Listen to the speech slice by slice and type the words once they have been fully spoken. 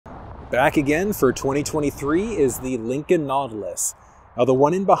Back again for 2023 is the Lincoln Nautilus. Now the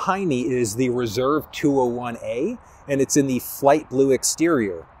one in behind me is the Reserve 201A, and it's in the flight blue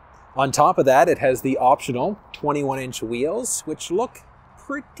exterior. On top of that, it has the optional 21-inch wheels, which look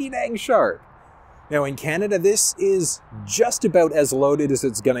pretty dang sharp. Now in Canada, this is just about as loaded as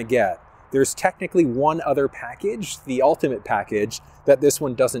it's gonna get. There's technically one other package, the Ultimate package, that this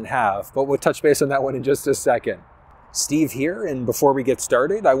one doesn't have, but we'll touch base on that one in just a second. Steve here, and before we get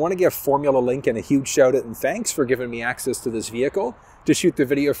started, I want to give Formula Lincoln a huge shout out and thanks for giving me access to this vehicle to shoot the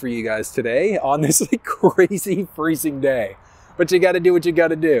video for you guys today on this crazy freezing day. But you got to do what you got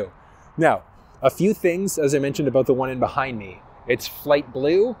to do. Now, a few things, as I mentioned, about the one in behind me. It's flight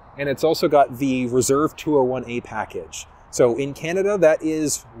blue, and it's also got the Reserve 201A package. So in Canada, that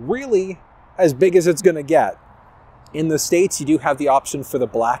is really as big as it's going to get. In the States, you do have the option for the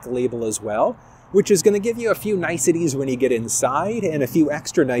black label as well, which is going to give you a few niceties when you get inside and a few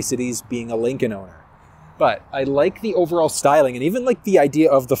extra niceties being a Lincoln owner. But I like the overall styling and even like the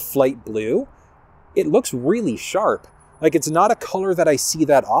idea of the flight blue. It looks really sharp. Like it's not a color that I see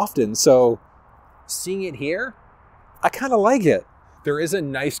that often, so seeing it here, I kind of like it. There is a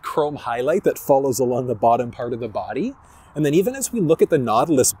nice chrome highlight that follows along the bottom part of the body. And then even as we look at the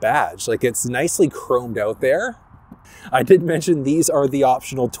Nautilus badge, like it's nicely chromed out there. I did mention these are the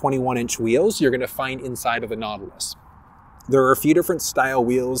optional 21-inch wheels you're going to find inside of the Nautilus. There are a few different style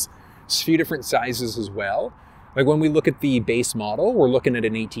wheels, a few different sizes as well. Like when we look at the base model, we're looking at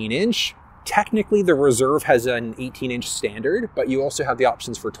an 18-inch. Technically, the Reserve has an 18-inch standard, but you also have the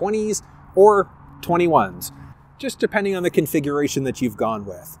options for 20s or 21s, just depending on the configuration that you've gone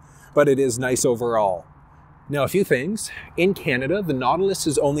with. But it is nice overall. Now, a few things. In Canada, the Nautilus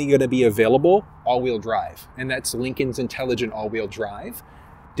is only going to be available all-wheel drive, and that's Lincoln's intelligent all-wheel drive.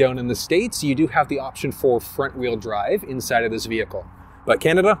 Down in the States, you do have the option for front-wheel drive inside of this vehicle. But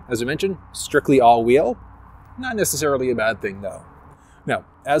Canada, as I mentioned, strictly all-wheel. Not necessarily a bad thing, though. Now,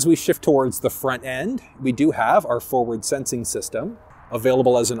 as we shift towards the front end, we do have our forward sensing system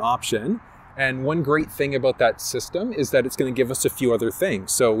available as an option. And one great thing about that system is that it's going to give us a few other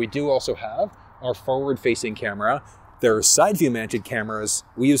things. So we do also have our forward-facing camera. There are side view mounted cameras.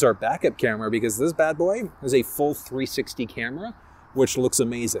 We use our backup camera because this bad boy is a full 360 camera, which looks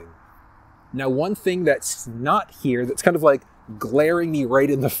amazing. Now, one thing that's not here that's kind of like glaring me right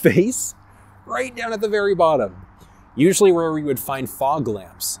in the face, right down at the very bottom, usually where we would find fog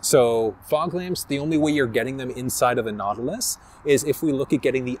lamps. So fog lamps, the only way you're getting them inside of the Nautilus is if we look at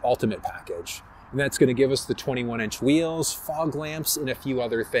getting the Ultimate package. And that's going to give us the 21-inch wheels, fog lamps, and a few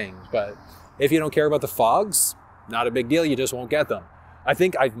other things. But if you don't care about the fogs, not a big deal, you just won't get them. I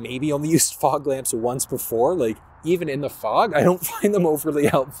think I've maybe only used fog lamps once before, like even in the fog, I don't find them overly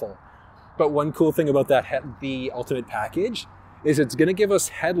helpful. But one cool thing about the Ultimate package is it's gonna give us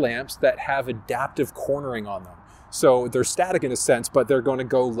headlamps that have adaptive cornering on them. So they're static in a sense, but they're gonna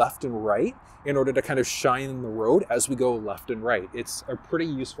go left and right in order to kind of shine the road as we go left and right. It's a pretty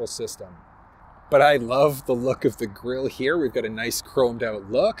useful system. But I love the look of the grille here. We've got a nice chromed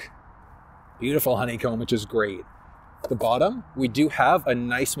out look. Beautiful honeycomb, which is great. At the bottom, we do have a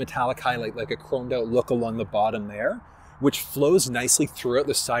nice metallic highlight, like a chromed out look along the bottom there, which flows nicely throughout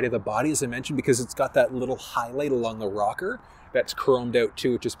the side of the body, as I mentioned, because it's got that little highlight along the rocker that's chromed out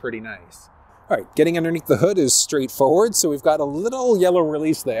too, which is pretty nice. All right, getting underneath the hood is straightforward. So we've got a little yellow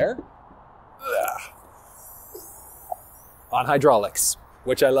release there. On hydraulics,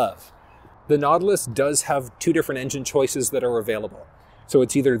 which I love. The Nautilus does have two different engine choices that are available. So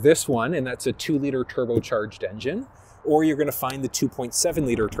it's either this one, and that's a 2-liter turbocharged engine, or you're going to find the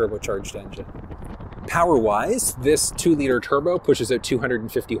 2.7-liter turbocharged engine. Power-wise, this 2-liter turbo pushes out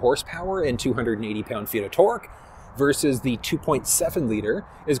 250 horsepower and 280 pound-feet of torque, versus the 2.7-liter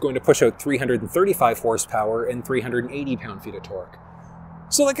is going to push out 335 horsepower and 380 pound-feet of torque.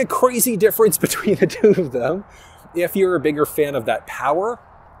 So like a crazy difference between the two of them. If you're a bigger fan of that power,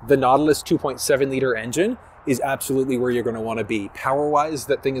 the Nautilus 2.7-liter engine is absolutely where you're going to want to be. Power-wise,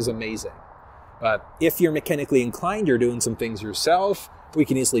 that thing is amazing. But if you're mechanically inclined, you're doing some things yourself, we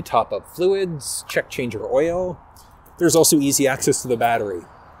can easily top up fluids, change your oil. There's also easy access to the battery.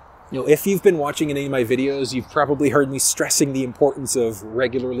 You know, if you've been watching any of my videos, you've probably heard me stressing the importance of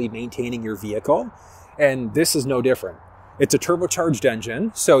regularly maintaining your vehicle, and this is no different. It's a turbocharged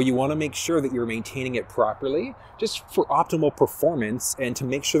engine, so you want to make sure that you're maintaining it properly, just for optimal performance and to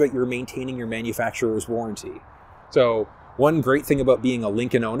make sure that you're maintaining your manufacturer's warranty. So one great thing about being a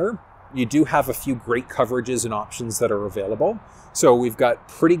Lincoln owner, you do have a few great coverages and options that are available. So we've got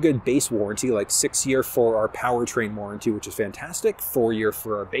pretty good base warranty, like 6-year for our powertrain warranty, which is fantastic, 4-year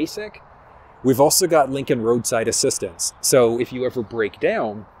for our basic. We've also got Lincoln roadside assistance. So if you ever break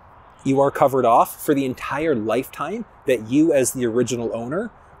down, you are covered off for the entire lifetime that you as the original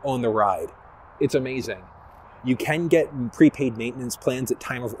owner own the ride. It's amazing. You can get prepaid maintenance plans at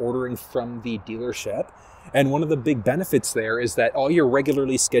time of ordering from the dealership. And one of the big benefits there is that all your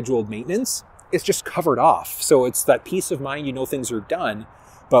regularly scheduled maintenance is just covered off. So it's that peace of mind, you know things are done.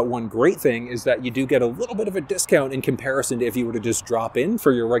 But one great thing is that you do get a little bit of a discount in comparison to if you were to just drop in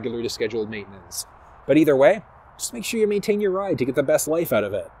for your regularly scheduled maintenance. But either way, just make sure you maintain your ride to get the best life out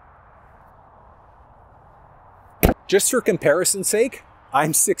of it. Just for comparison's sake,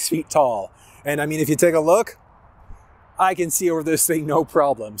 I'm 6 feet tall. And I mean, if you take a look, I can see over this thing no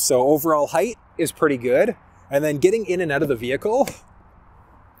problem. So overall height is pretty good. And then getting in and out of the vehicle,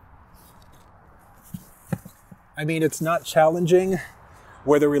 I mean, it's not challenging.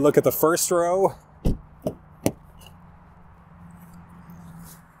 Whether we look at the first row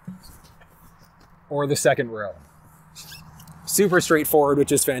or the second row. Super straightforward,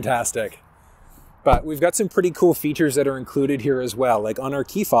 which is fantastic. But we've got some pretty cool features that are included here as well, like on our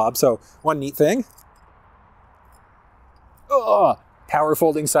key fob. So one neat thing, power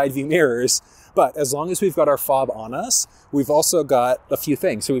folding side view mirrors. But as long as we've got our fob on us, we've also got a few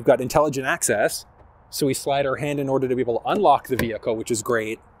things. So we've got intelligent access. So we slide our hand in order to be able to unlock the vehicle, which is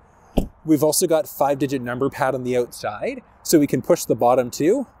great. We've also got 5-digit number pad on the outside, so we can push the bottom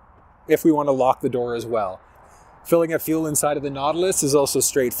too if we want to lock the door as well. Filling up fuel inside of the Nautilus is also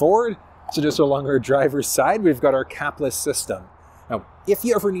straightforward. So just along our driver's side, we've got our capless system. Now, if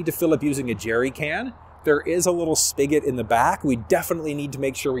you ever need to fill up using a jerry can, there is a little spigot in the back. We definitely need to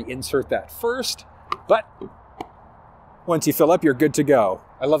make sure we insert that first, but once you fill up, you're good to go.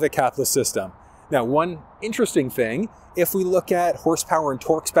 I love the capless system. Now, one interesting thing, if we look at horsepower and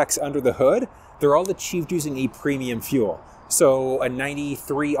torque specs under the hood, they're all achieved using a premium fuel, so a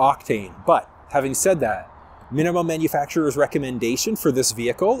 93 octane. But having said that, minimum manufacturer's recommendation for this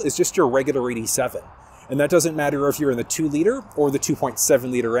vehicle is just your regular 87. And that doesn't matter if you're in the 2-liter or the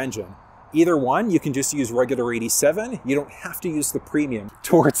 2.7-liter engine. Either one, you can just use regular 87. You don't have to use the premium.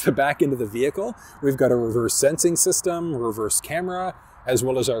 Towards the back end of the vehicle, we've got a reverse sensing system, reverse camera, as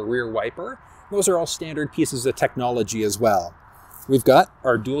well as our rear wiper. Those are all standard pieces of technology as well. We've got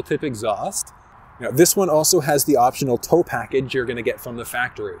our dual tip exhaust. Now, this one also has the optional tow package you're going to get from the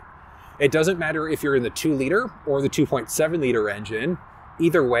factory. It doesn't matter if you're in the 2-liter or the 2.7-liter engine.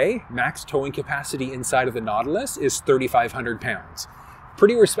 Either way, max towing capacity inside of the Nautilus is 3,500 pounds.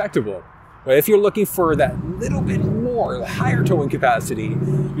 Pretty respectable. But if you're looking for that little bit more, the higher towing capacity,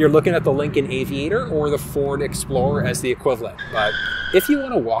 you're looking at the Lincoln Aviator or the Ford Explorer as the equivalent. But if you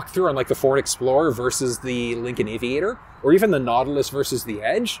want to walk through on like the Ford Explorer versus the Lincoln Aviator, or even the Nautilus versus the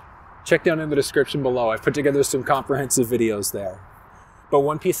Edge, check down in the description below. I've put together some comprehensive videos there. But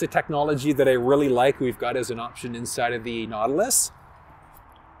one piece of technology that I really like we've got as an option inside of the Nautilus.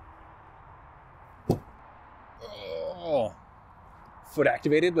 Foot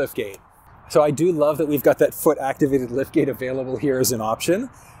activated liftgate. So I do love that we've got that foot activated liftgate available here as an option.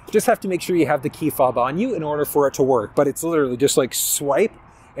 Just have to make sure you have the key fob on you in order for it to work. But it's literally just like swipe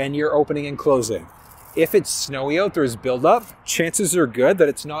and you're opening and closing. If it's snowy out, there's buildup, chances are good that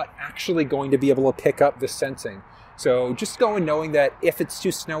it's not actually going to be able to pick up the sensing. So just go in knowing that if it's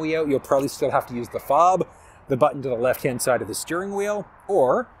too snowy out, you'll probably still have to use the fob, the button to the left-hand side of the steering wheel,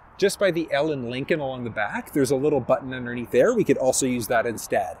 or just by the L in Lincoln along the back, there's a little button underneath there. We could also use that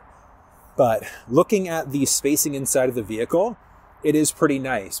instead. But looking at the spacing inside of the vehicle, it is pretty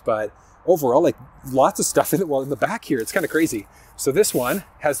nice. But overall, like lots of stuff in the back here. It's kind of crazy. So this one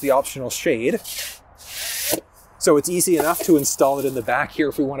has the optional shade. So it's easy enough to install it in the back here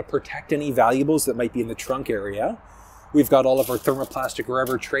if we want to protect any valuables that might be in the trunk area. We've got all of our thermoplastic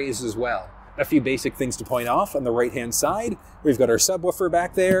rubber trays as well. A few basic things to point off on the right-hand side. We've got our subwoofer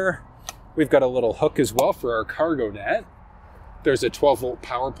back there. We've got a little hook as well for our cargo net. There's a 12-volt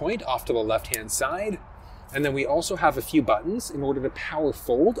power point off to the left-hand side. And then we also have a few buttons in order to power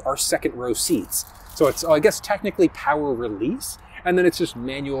fold our second row seats. So it's, I guess, technically power release, and then it's just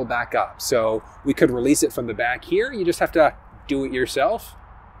manual back up. So we could release it from the back here. You just have to do it yourself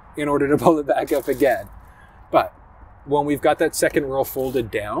in order to pull it back up again. But when we've got that second row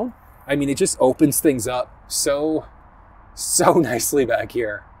folded down, I mean, it just opens things up so nicely back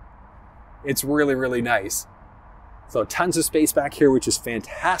here. It's really, really nice. So tons of space back here, which is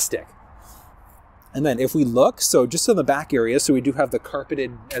fantastic. And then if we look, so just in the back area, so we do have the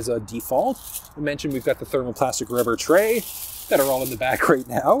carpeted as a default. I mentioned we've got the thermoplastic rubber tray that are all in the back right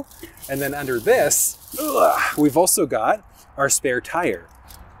now. And then under this, we've also got our spare tire.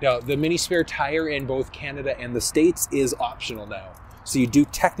 Now, the mini spare tire in both Canada and the States is optional now. So you do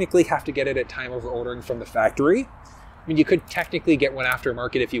technically have to get it at time of ordering from the factory. I mean, you could technically get one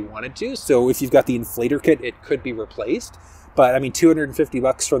aftermarket if you wanted to. So if you've got the inflator kit, it could be replaced. But I mean,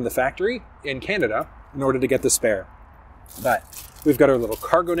 $250 from the factory in Canada in order to get the spare. But we've got our little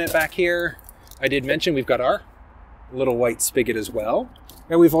cargo net back here. I did mention we've got our little white spigot as well.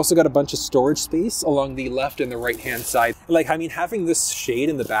 And we've also got a bunch of storage space along the left and the right-hand side. Like, I mean, having this shade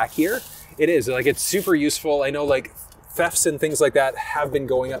in the back here, it's super useful. I know like thefts and things like that have been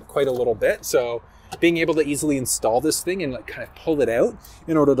going up quite a little bit. So being able to easily install this thing and like kind of pull it out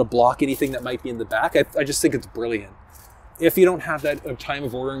in order to block anything that might be in the back, I just think it's brilliant. If you don't have that time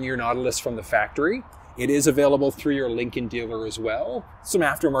of ordering your Nautilus from the factory, it is available through your Lincoln dealer as well. Some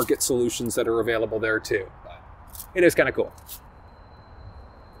aftermarket solutions that are available there too. But it is kind of cool.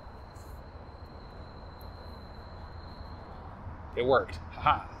 It worked.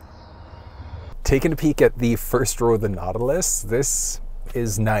 Haha. Taking a peek at the first row of the Nautilus, this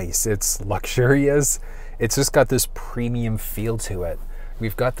is nice. It's luxurious. It's just got this premium feel to it.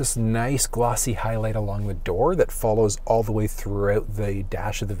 We've got this nice glossy highlight along the door that follows all the way throughout the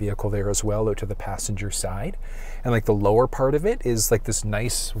dash of the vehicle there as well, out to the passenger side. And like the lower part of it is like this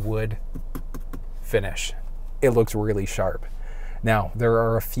nice wood finish. It looks really sharp. Now, there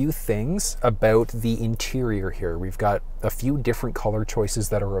are a few things about the interior here. We've got a few different color choices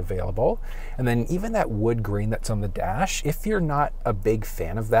that are available. And then even that wood grain that's on the dash, if you're not a big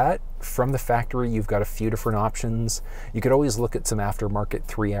fan of that, from the factory, you've got a few different options. You could always look at some aftermarket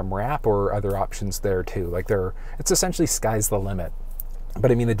 3M wrap or other options there too. Like it's essentially sky's the limit.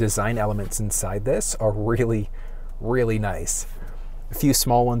 But I mean, the design elements inside this are really, really nice. A few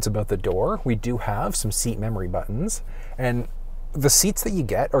small ones about the door. We do have some seat memory buttons, and the seats that you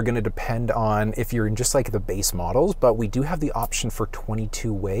get are going to depend on if you're in just like the base models, but we do have the option for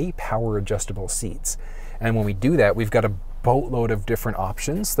 22-way power adjustable seats. And when we do that, we've got a boatload of different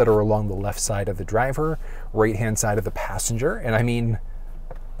options that are along the left side of the driver, right-hand side of the passenger. And I mean,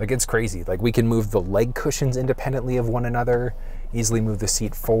 like, it's crazy. Like, we can move the leg cushions independently of one another, easily move the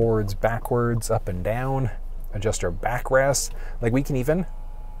seat forwards, backwards, up and down, adjust our backrest. Like, we can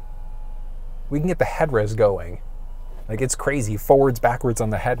get the headrest going. Like, it's crazy, forwards, backwards on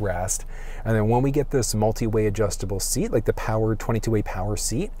the headrest. And then when we get this multi-way adjustable seat, like the power 22-way power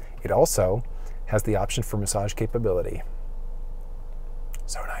seat, it also has the option for massage capability.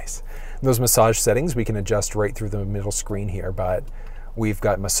 So nice. Those massage settings we can adjust right through the middle screen here, but we've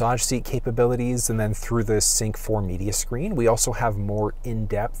got massage seat capabilities, and then through the Sync 4 media screen, we also have more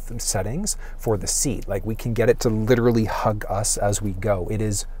in-depth settings for the seat. Like, we can get it to literally hug us as we go. It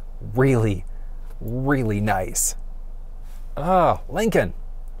is really, really nice. Oh, Lincoln,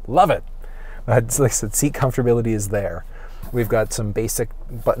 love it. Like I said, seat comfortability is there. We've got some basic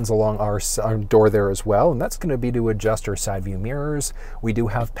buttons along our door there as well, and that's going to be to adjust our side view mirrors. We do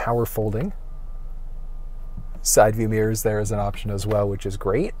have power folding side view mirrors there as an option as well, which is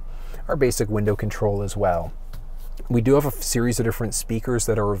great. Our basic window control as well. We do have a series of different speakers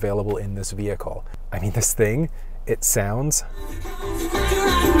that are available in this vehicle. I mean, this thing, it sounds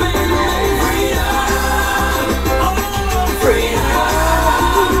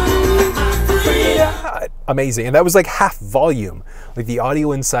amazing. And that was like half volume. Like, the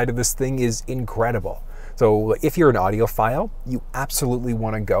audio inside of this thing is incredible. So if you're an audiophile, you absolutely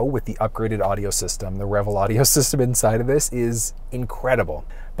want to go with the upgraded audio system. The Revel audio system inside of this is incredible.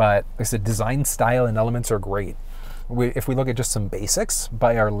 But like I said, design, style, and elements are great. If we look at just some basics,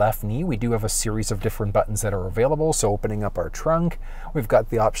 by our left knee, we do have a series of different buttons that are available. So opening up our trunk, we've got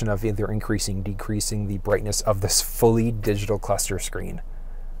the option of either increasing, decreasing the brightness of this fully digital cluster screen.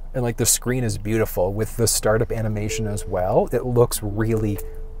 And like, the screen is beautiful with the startup animation as well. It looks really,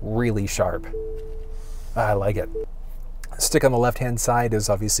 really sharp. I like it. Stick on the left-hand side is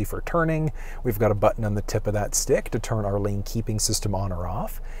obviously for turning. We've got a button on the tip of that stick to turn our lane keeping system on or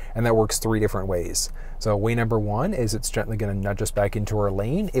off, and that works 3 different ways. So way number 1 is it's gently going to nudge us back into our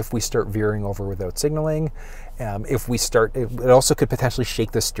lane if we start veering over without signaling. If we start, it also could potentially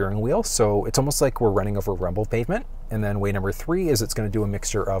shake the steering wheel, so it's almost like we're running over rumble pavement. And then way number 3 is it's going to do a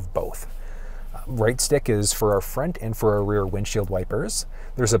mixture of both. Right stick is for our front and for our rear windshield wipers.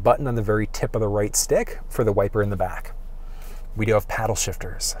 There's a button on the very tip of the right stick for the wiper in the back. We do have paddle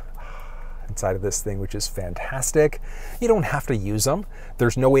shifters inside of this thing, which is fantastic. You don't have to use them.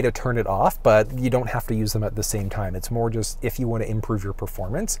 There's no way to turn it off, but you don't have to use them at the same time. It's more just if you want to improve your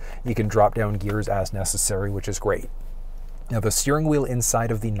performance, you can drop down gears as necessary, which is great. Now, the steering wheel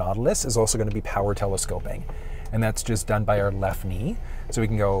inside of the Nautilus is also going to be power telescoping, and that's just done by our left knee. So we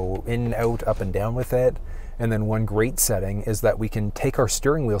can go in, out, up and down with it. And then one great setting is that we can take our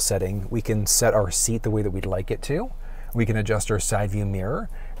steering wheel setting, we can set our seat the way that we'd like it to. We can adjust our side view mirror,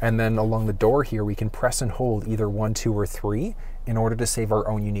 And then along the door here, we can press and hold either 1, 2, or 3 in order to save our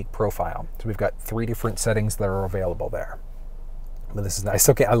own unique profile. So we've got 3 different settings that are available there. But this is nice.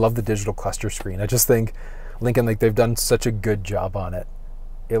 Okay, I love the digital cluster screen. I just think Lincoln, like, they've done such a good job on it.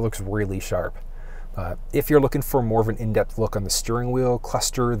 It looks really sharp. If you're looking for more of an in-depth look on the steering wheel,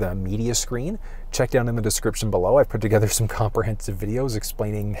 cluster, the media screen, check down in the description below. I've put together some comprehensive videos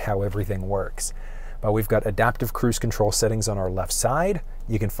explaining how everything works. But we've got adaptive cruise control settings on our left side.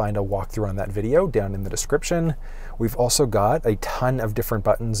 You can find a walkthrough on that video down in the description. We've also got a ton of different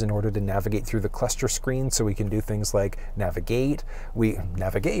buttons in order to navigate through the cluster screen, so we can do things like navigate.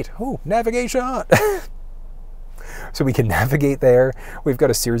 Navigation! So we can navigate there. We've got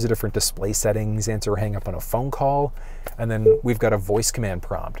a series of different display settings, answer or hang up on a phone call. And then we've got a voice command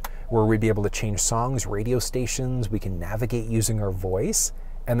prompt where we'd be able to change songs, radio stations. We can navigate using our voice.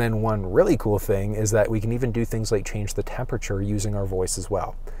 And then one really cool thing is that we can even do things like change the temperature using our voice as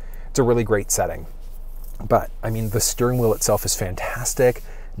well. It's a really great setting. But I mean, the steering wheel itself is fantastic.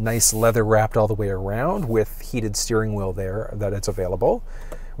 Nice leather wrapped all the way around with heated steering wheel there that it's available.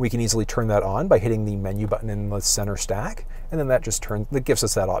 We can easily turn that on by hitting the menu button in the center stack, and then that just that gives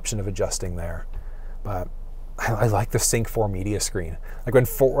us that option of adjusting there. But I like the Sync 4 media screen. Like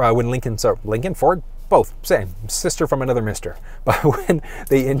when Lincoln Ford, both same, sister from another mister. But when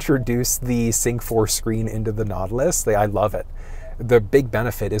they introduced the Sync 4 screen into the Nautilus, I love it. The big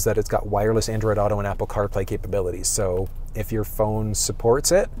benefit is that it's got wireless Android Auto and Apple CarPlay capabilities. So if your phone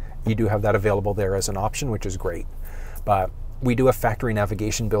supports it, you do have that available there as an option, which is great. But we do have factory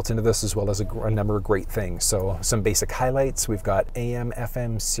navigation built into this, as well as a number of great things. So some basic highlights, we've got AM,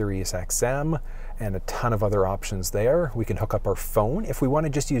 FM, Sirius XM, and a ton of other options there. We can hook up our phone. If we want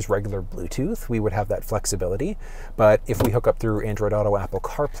to just use regular Bluetooth, we would have that flexibility. But if we hook up through Android Auto, Apple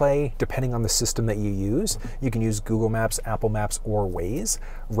CarPlay, depending on the system that you use, you can use Google Maps, Apple Maps, or Waze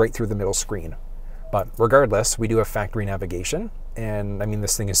right through the middle screen. But regardless, we do have factory navigation. And I mean,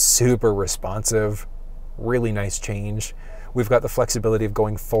 this thing is super responsive, really nice change. We've got the flexibility of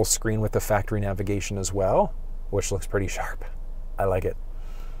going full screen with the factory navigation as well, which looks pretty sharp. I like it.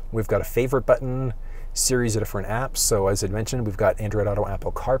 We've got a favorite button, series of different apps. So as I mentioned, we've got Android Auto,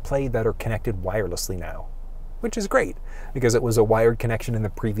 Apple CarPlay that are connected wirelessly now, which is great because it was a wired connection in the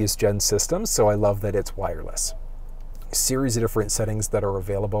previous gen system. So I love that it's wireless. Series of different settings that are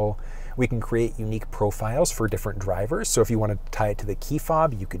available. We can create unique profiles for different drivers. So if you want to tie it to the key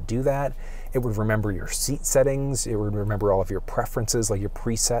fob, you could do that. It would remember your seat settings. It would remember all of your preferences, like your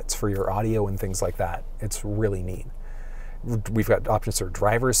presets for your audio and things like that. It's really neat. We've got options for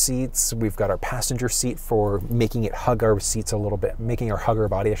driver's seats. We've got our passenger seat for making it hug our seats a little bit, making our hug our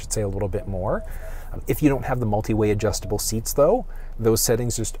body, I should say, a little bit more. If you don't have the multi-way adjustable seats though, those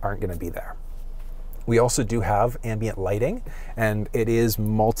settings just aren't going to be there. We also do have ambient lighting, and it is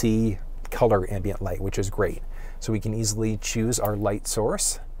multi-color ambient light, which is great. So we can easily choose our light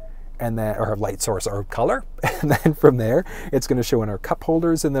source, and then our color, and then from there, it's going to show in our cup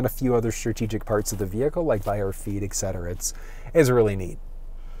holders, and then a few other strategic parts of the vehicle, like by our feet, etc. It's really neat.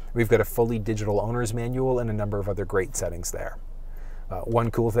 We've got a fully digital owner's manual and a number of other great settings there.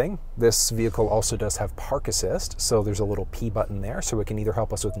 One cool thing, this vehicle also does have park assist, so there's a little P button there, so it can either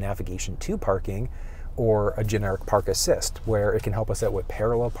help us with navigation to parking or a generic park assist, where it can help us out with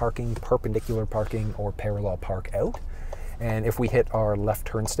parallel parking, perpendicular parking, or parallel park out. And if we hit our left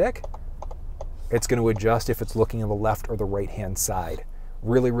turn stick, it's going to adjust if it's looking on the left or the right hand side.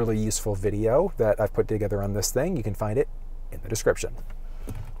 Really, really useful video that I've put together on this thing. You can find it in the description.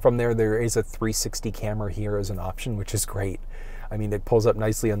 From there, there is a 360 camera here as an option, which is great. I mean, it pulls up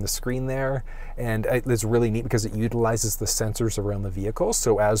nicely on the screen there, and it's really neat because it utilizes the sensors around the vehicle.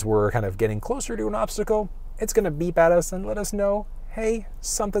 So as we're kind of getting closer to an obstacle, it's going to beep at us and let us know, hey,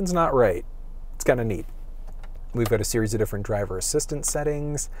 something's not right. It's kind of neat. We've got a series of different driver assistance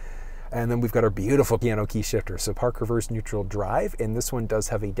settings, and then we've got our beautiful piano key shifter. So park, reverse, neutral, drive, and this one does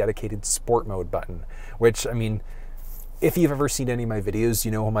have a dedicated sport mode button, which, I mean, if you've ever seen any of my videos,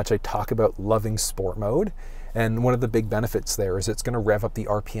 you know how much I talk about loving sport mode. And one of the big benefits there is it's going to rev up the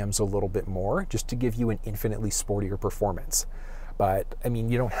RPMs a little bit more just to give you an infinitely sportier performance. But I mean,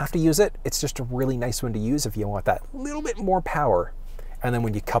 you don't have to use it. It's just a really nice one to use if you want that little bit more power. And then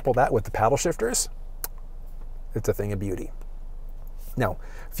when you couple that with the paddle shifters, it's a thing of beauty. Now,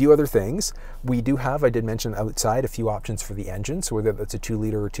 a few other things. We do have, I did mention outside, a few options for the engine. So whether that's a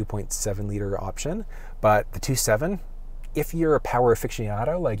 2-liter or 2.7-liter option. But the 2.7, if you're a power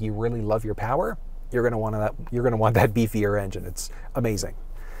aficionado, like you really love your power, you're going to want that beefier engine. It's amazing.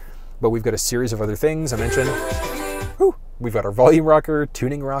 But we've got a series of other things. I mentioned We've got our volume rocker,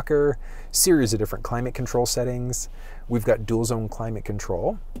 tuning rocker, series of different climate control settings. We've got dual zone climate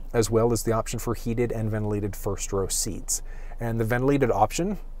control, as well as the option for heated and ventilated first row seats. And the ventilated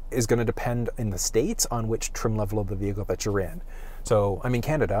option is going to depend in the States on which trim level of the vehicle that you're in. So I'm in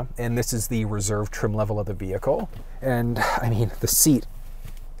Canada, and this is the reserve trim level of the vehicle. And I mean, the seat,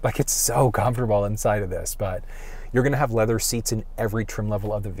 like, it's so comfortable inside of this, but you're going to have leather seats in every trim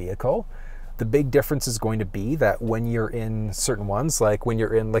level of the vehicle. The big difference is going to be that when you're in certain ones, like when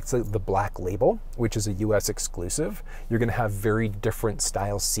you're in, like, the Black Label, which is a US exclusive, you're going to have very different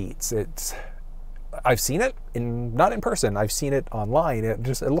style seats. I've seen it not in person, I've seen it online.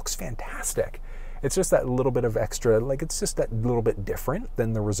 It looks fantastic. It's just that little bit of extra, like, it's just that little bit different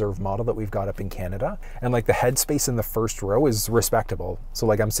than the reserve model that we've got up in Canada. And like the headspace in the first row is respectable. So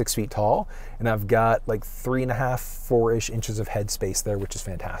like I'm 6 feet tall and I've got like 3.5, 4-ish inches of headspace there, which is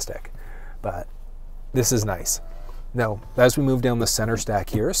fantastic. But this is nice. Now, as we move down the center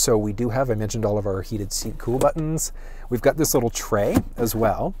stack here, so we do have, I mentioned all of our heated seat cool buttons. We've got this little tray as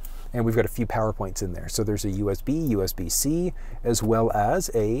well. And we've got a few power points in there. So there's a USB, USB-C, as well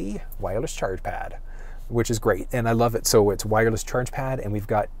as a wireless charge pad, which is great. And I love it. So it's wireless charge pad, and we've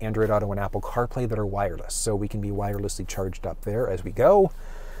got Android Auto and Apple CarPlay that are wireless. So we can be wirelessly charged up there as we go.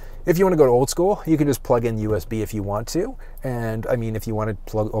 If you want to go to old school, you can just plug in USB if you want to. And I mean, if you want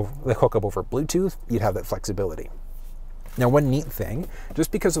to hook up over Bluetooth, you'd have that flexibility. Now, one neat thing,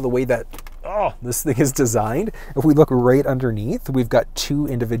 just because of the way that this thing is designed, if we look right underneath, we've got 2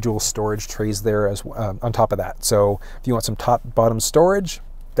 individual storage trays there as on top of that. So if you want some top-bottom storage,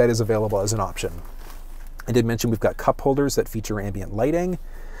 that is available as an option. I did mention we've got cup holders that feature ambient lighting.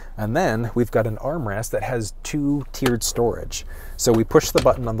 And then we've got an armrest that has 2-tiered storage. So we push the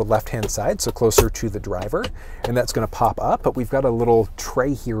button on the left-hand side, so closer to the driver, and that's going to pop up. But we've got a little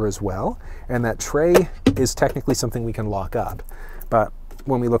tray here as well, and that tray is technically something we can lock up. But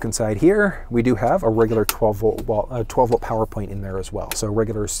when we look inside here, we do have a regular 12-volt power point in there as well. So a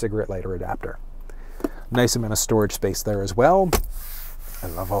regular cigarette lighter adapter. Nice amount of storage space there as well. I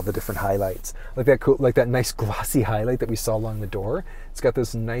love all the different highlights. Like that cool, like that nice glossy highlight that we saw along the door. It's got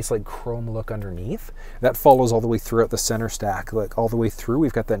this nice like chrome look underneath. That follows all the way throughout the center stack. Like all the way through,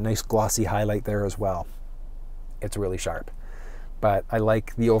 we've got that nice glossy highlight there as well. It's really sharp. But I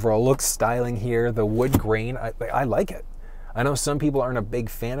like the overall look, styling here. The wood grain, I like it. I know some people aren't a big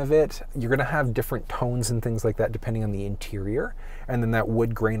fan of it. You're gonna have different tones and things like that depending on the interior. And then that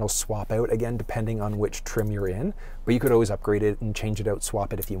wood grain will swap out again depending on which trim you're in. But you could always upgrade it and change it out,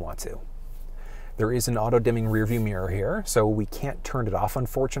 swap it if you want to. There is an auto dimming rear view mirror here, so we can't turn it off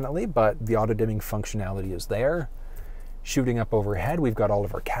unfortunately, but the auto dimming functionality is there. Shooting up overhead, we've got all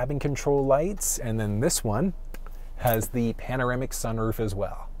of our cabin control lights, and then this one has the panoramic sunroof as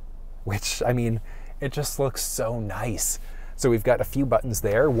well, which, I mean, it just looks so nice. So we've got a few buttons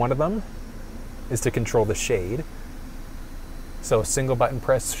there. One of them is to control the shade. So single button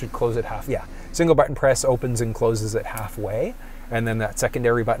press should close it half. Yeah, single button press opens and closes it halfway. And then that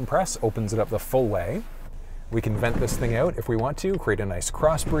secondary button press opens it up the full way. We can vent this thing out if we want to, create a nice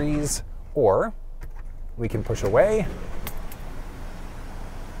cross breeze, or we can push away.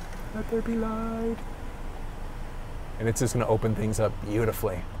 Let there be light. And it's just gonna open things up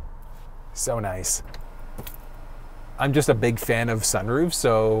beautifully. So nice. I'm just a big fan of sunroofs,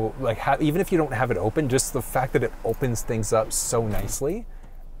 so like even if you don't have it open, just the fact that it opens things up so nicely,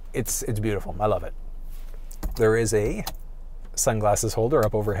 it's beautiful. I love it. There is a sunglasses holder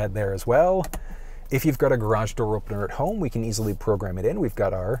up overhead there as well. If you've got a garage door opener at home, we can easily program it in. We've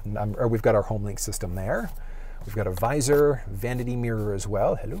got our HomeLink system there. We've got a visor, vanity mirror as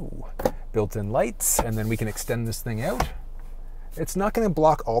well. Hello. Built-in lights, and then we can extend this thing out. It's not going to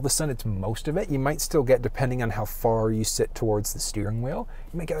block all the sun, it's most of it. You might still get, depending on how far you sit towards the steering wheel,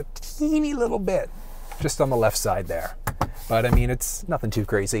 you might get a teeny little bit just on the left side there. But I mean, it's nothing too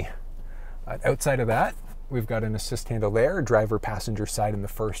crazy. Outside of that, we've got an assist handle there, driver passenger side in the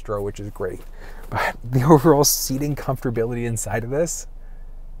first row, which is great. But the overall seating comfortability inside of this,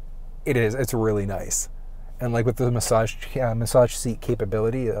 it's really nice. And like with the massage seat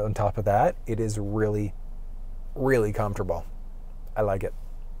capability on top of that, it is really, really comfortable. I like it.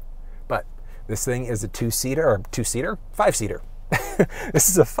 But this thing is a 5-seater. This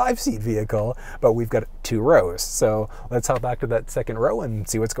is a 5-seat vehicle, but we've got 2 rows. So let's hop back to that second row and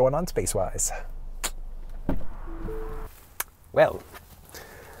see what's going on space-wise. Well,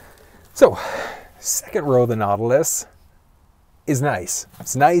 so second row of the Nautilus is nice.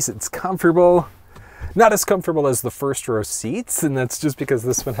 It's nice, it's comfortable. Not as comfortable as the first row seats, and that's just because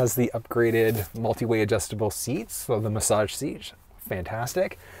this one has the upgraded multi-way adjustable seats, so the massage seat,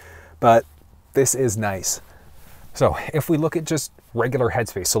 fantastic. But this is nice. So if we look at just regular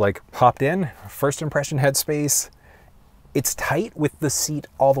headspace, so like hopped in, first impression headspace, it's tight with the seat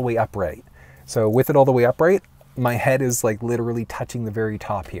all the way upright. So with it all the way upright, my head is like literally touching the very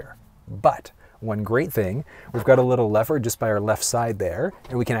top here. But one great thing, we've got a little lever just by our left side there,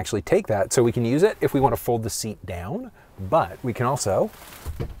 and we can actually take that. So we can use it if we want to fold the seat down, but we can also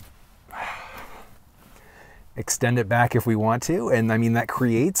extend it back if we want to. And I mean, that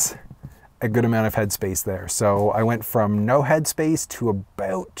creates a good amount of headspace there. So I went from no headspace to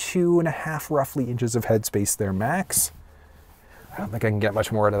about 2.5 roughly inches of headspace there max. I don't think I can get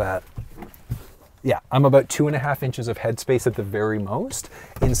much more out of that. Yeah, I'm about 2.5 inches of headspace at the very most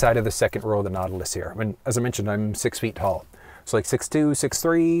inside of the second row of the Nautilus here. I mean, as I mentioned, I'm 6 feet tall. So like 6'2",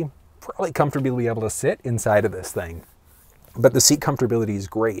 6'3", probably comfortably be able to sit inside of this thing. But the seat comfortability is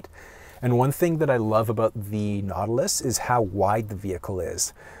great. And one thing that I love about the Nautilus is how wide the vehicle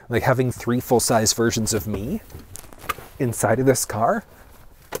is. Like having 3 full-size versions of me inside of this car,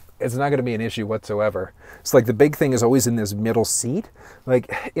 it's not going to be an issue whatsoever. So like the big thing is always in this middle seat.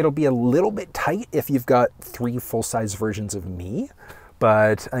 Like it'll be a little bit tight if you've got 3 full-size versions of me.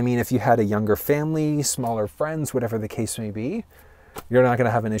 But I mean, if you had a younger family, smaller friends, whatever the case may be, you're not going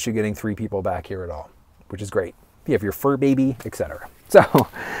to have an issue getting 3 people back here at all, which is great. You have your fur baby, etc. So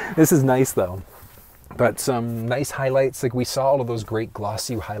this is nice though. But some nice highlights, like we saw all of those great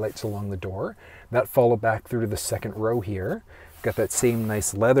glossy highlights along the door. That follow back through to the second row here. Got that same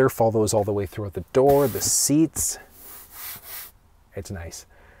nice leather, follows all the way throughout the door, the seats. It's nice.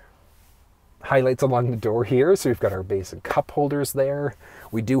 Highlights along the door here. So we've got our basic cup holders there.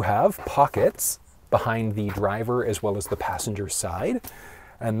 We do have pockets behind the driver as well as the passenger side.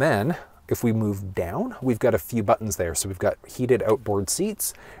 And then if we move down, we've got a few buttons there. So we've got heated outboard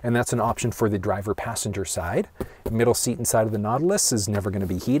seats, and that's an option for the driver passenger side. Middle seat inside of the Nautilus is never going to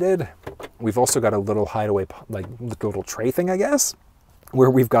be heated. We've also got a little hideaway, like little tray thing, I guess, where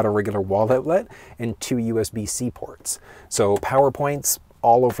we've got a regular wall outlet and 2 USB-C ports. So power points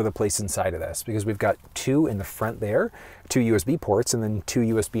all over the place inside of this, because we've got 2 in the front there, 2 USB ports, and then 2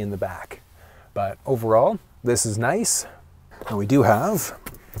 USB in the back. But overall, this is nice. And we do have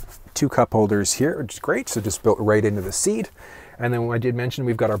 2 cup holders here, which is great. So just built right into the seat. And then I did mention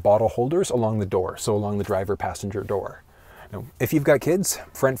we've got our bottle holders along the door, so along the driver passenger door. Now, if you've got kids,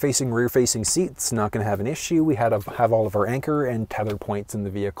 front facing, rear facing seats, not going to have an issue. We have all of our anchor and tether points in the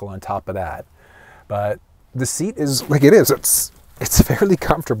vehicle on top of that. But the seat is like it is. It's fairly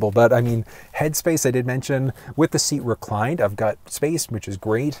comfortable, but I mean, headspace, I did mention, with the seat reclined, I've got space, which is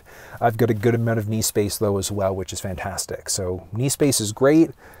great. I've got a good amount of knee space though as well, which is fantastic. So knee space is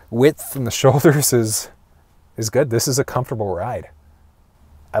great. Width from the shoulders is good. This is a comfortable ride.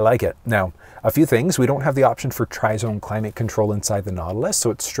 I like it. Now, a few things. We don't have the option for tri-zone climate control inside the Nautilus,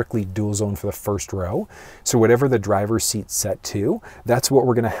 so it's strictly dual zone for the first row. So whatever the driver's seat's set to, that's what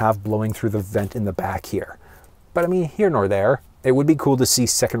we're going to have blowing through the vent in the back here. But I mean, here nor there. It would be cool to see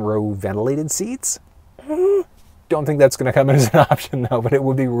second row ventilated seats. Don't think that's going to come as an option though, but it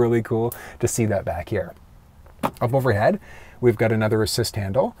would be really cool to see that back here. Up overhead, we've got another assist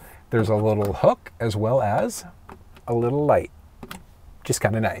handle. There's a little hook as well as a little light. Just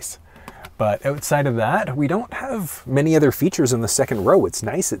kind of nice. But outside of that, we don't have many other features in the second row. It's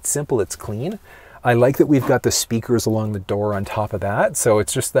nice, it's simple, it's clean. I like that we've got the speakers along the door on top of that. So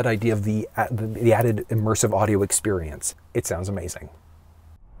it's just that idea of the added immersive audio experience. It sounds amazing.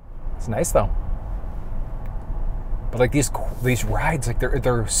 It's nice though. But like these rides, like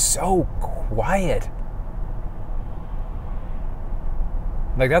they're so quiet.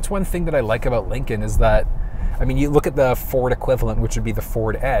 Like that's one thing that I like about Lincoln is that, I mean, you look at the Ford equivalent, which would be the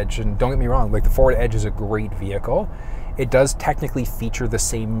Ford Edge, and don't get me wrong, like the Ford Edge is a great vehicle. It does technically feature the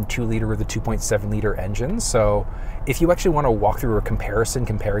same 2-liter or the 2.7-liter engine. So if you actually want to walk through a comparison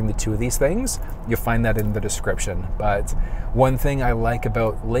comparing the two of these things, you'll find that in the description. But one thing I like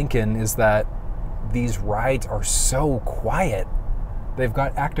about Lincoln is that these rides are so quiet. They've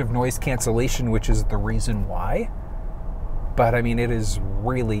got active noise cancellation, which is the reason why. But I mean, it is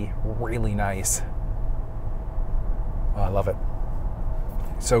really, really nice. Oh, I love it.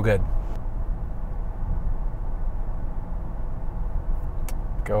 So good.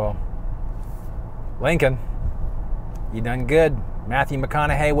 Go. Lincoln, you done good. Matthew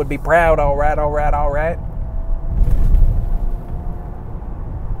McConaughey would be proud. All right, all right, all right.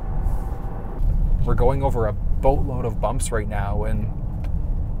 We're going over a boatload of bumps right now, and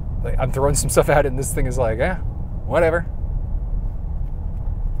like, I'm throwing some stuff out, and this thing is like, whatever.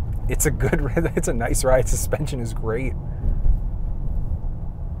 It's a good, it's a nice ride. Suspension is great.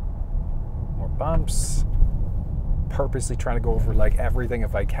 More bumps. Purposely trying to go over like everything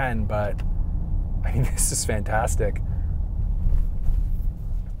if I can, but I mean, this is fantastic.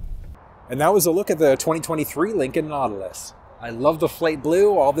 And that was a look at the 2023 Lincoln Nautilus. I love the Flight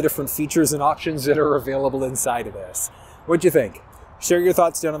Blue, all the different features and options that are available inside of this. What'd you think? Share your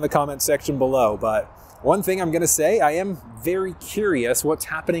thoughts down in the comment section below, but one thing I'm gonna say, I am very curious what's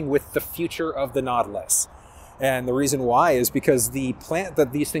happening with the future of the Nautilus. And the reason why is because the plant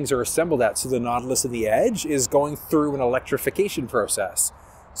that these things are assembled at, so the Nautilus and the Edge, is going through an electrification process.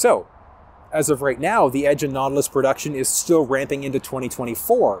 So, as of right now, the Edge and Nautilus production is still ramping into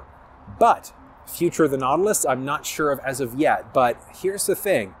 2024. But future of the Nautilus, I'm not sure of as of yet. But here's the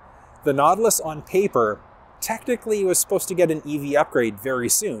thing. The Nautilus on paper technically was supposed to get an EV upgrade very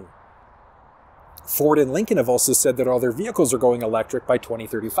soon. Ford and Lincoln have also said that all their vehicles are going electric by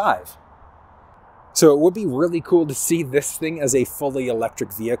 2035. So it would be really cool to see this thing as a fully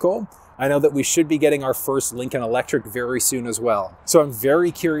electric vehicle. I know that we should be getting our first Lincoln Electric very soon as well. So I'm very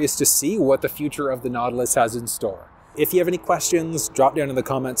curious to see what the future of the Nautilus has in store. If you have any questions, drop down in the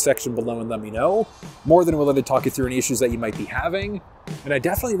comments section below and let me know. More than willing to talk you through any issues that you might be having. And I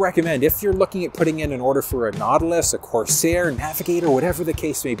definitely recommend, if you're looking at putting in an order for a Nautilus, a Corsair, Navigator, whatever the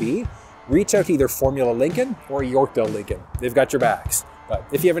case may be, reach out to either Formula Lincoln or Yorkville Lincoln. They've got your backs. But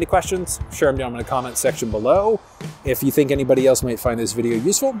if you have any questions, share them down in the comment section below. If you think anybody else might find this video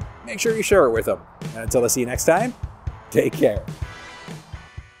useful, make sure you share it with them. And until I see you next time, take care.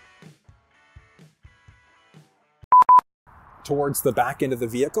 Towards the back end of the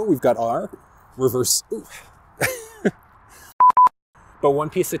vehicle, we've got our reverse. But one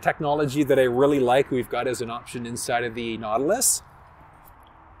piece of technology that I really like, we've got as an option inside of the Nautilus.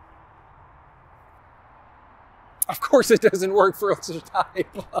 Of course it doesn't work for ultra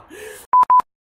type.